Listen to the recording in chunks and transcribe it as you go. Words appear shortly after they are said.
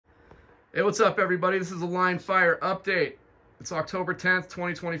Hey, what's up, everybody? This is a line fire update. It's October 10th,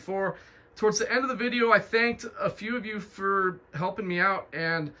 2024. Towards the end of the video, I thanked a few of you for helping me out,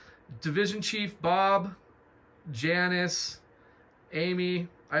 and Division Chief Bob, Janice, Amy,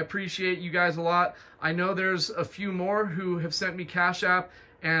 I appreciate you guys a lot. I know there's a few more who have sent me Cash App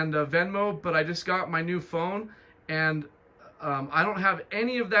and Venmo, but I just got my new phone, and I don't have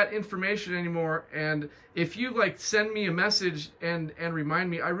any of that information anymore. And if you send me a message and remind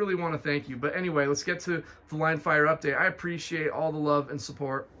me, I really want to thank you. But anyway, let's get to the line fire update. I appreciate all the love and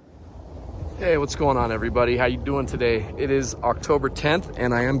support. Hey, what's going on, everybody? How you doing today? It is October 10th,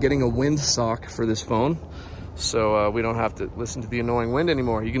 and I am getting a wind sock for this phone, so we don't have to listen to the annoying wind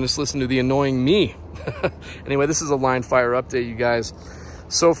anymore. You can just listen to the annoying me. Anyway, this is a line fire update, you guys.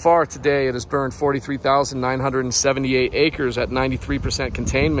 So far today, it has burned 43,978 acres at 93%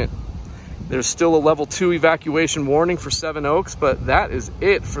 containment. There's still a level 2 evacuation warning for Seven Oaks, but that is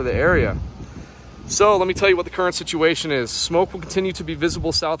it for the area. So let me tell you what the current situation is. Smoke will continue to be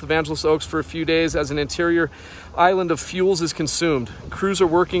visible south of Angeles Oaks for a few days as an interior island of fuels is consumed. Crews are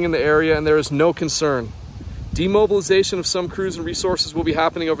working in the area and there is no concern. Demobilization of some crews and resources will be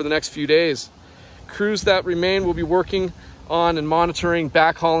happening over the next few days. Crews that remain will be working on and monitoring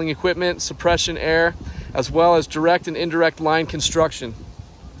backhauling equipment, suppression air, as well as direct and indirect line construction.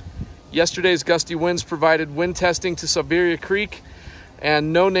 Yesterday's gusty winds provided wind testing to Siberia Creek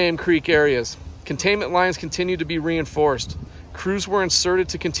and No Name Creek areas. Containment lines continue to be reinforced. Crews were inserted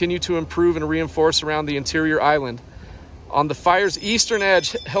to continue to improve and reinforce around the interior island. On the fire's eastern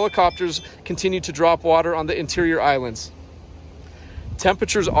edge, helicopters continue to drop water on the interior islands.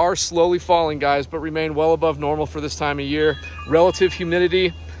 Temperatures are slowly falling, guys, but remain well above normal for this time of year. Relative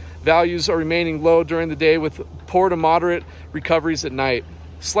humidity values are remaining low during the day with poor to moderate recoveries at night.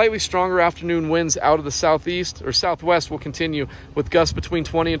 Slightly stronger afternoon winds out of the southeast or southwest will continue with gusts between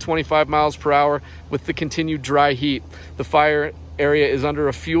 20 and 25 miles per hour with the continued dry heat. The fire area is under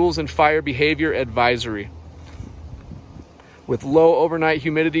a fuels and fire behavior advisory, with low overnight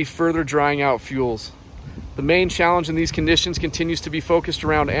humidity further drying out fuels. The main challenge in these conditions continues to be focused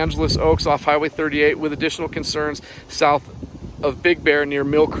around Angeles Oaks off Highway 38, with additional concerns south of Big Bear near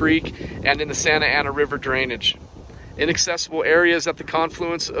Mill Creek and in the Santa Ana River drainage. Inaccessible areas at the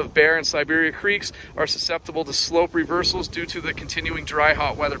confluence of Bear and Siberia Creeks are susceptible to slope reversals due to the continuing dry,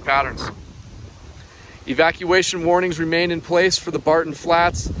 hot weather patterns. Evacuation warnings remain in place for the Barton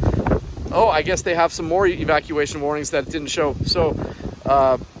Flats. Oh, I guess they have some more evacuation warnings that didn't show. So,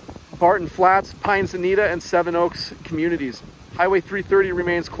 Barton Flats, Pines Anita, and Seven Oaks communities. Highway 330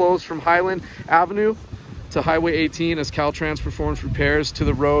 remains closed from Highland Avenue to Highway 18 as Caltrans performs repairs to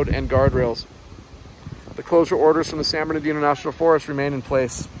the road and guardrails. The closure orders from the San Bernardino National Forest remain in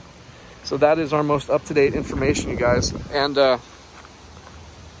place. So that is our most up-to-date information, you guys. And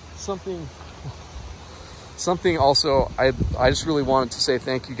something also, I just really wanted to say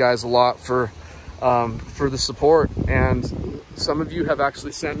thank you guys a lot for the support. And some of you have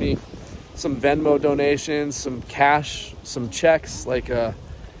actually sent me some Venmo donations, some cash, some checks, blown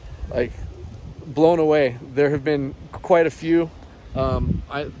away. There have been quite a few.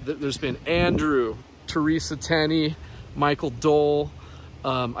 There's been Andrew, Teresa Tenney, Michael Dole.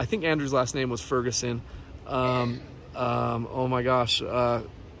 I think Andrew's last name was Ferguson. Oh my gosh.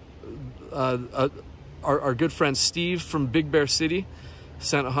 Our good friend Steve from Big Bear City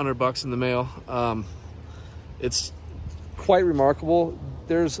sent $100 in the mail. It's quite remarkable.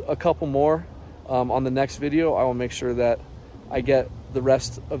 There's a couple more on the next video. I will make sure that I get the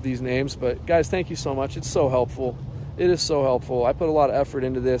rest of these names. But guys, thank you so much. It's so helpful. It is so helpful. I put a lot of effort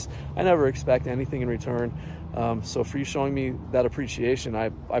into this. I never expect anything in return. So for you showing me that appreciation,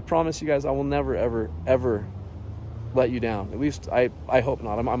 I promise you guys I will never, ever, ever let you down. At least I hope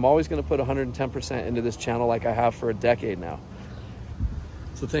not. I'm always going to put 110% into this channel like I have for a decade now.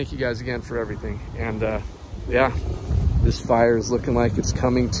 So thank you guys again for everything. And yeah, this fire is looking like it's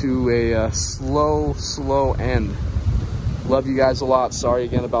coming to a slow end. Love you guys a lot. Sorry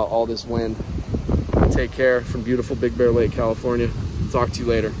again about all this wind. Take care from beautiful Big Bear Lake, California. Talk to you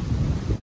later.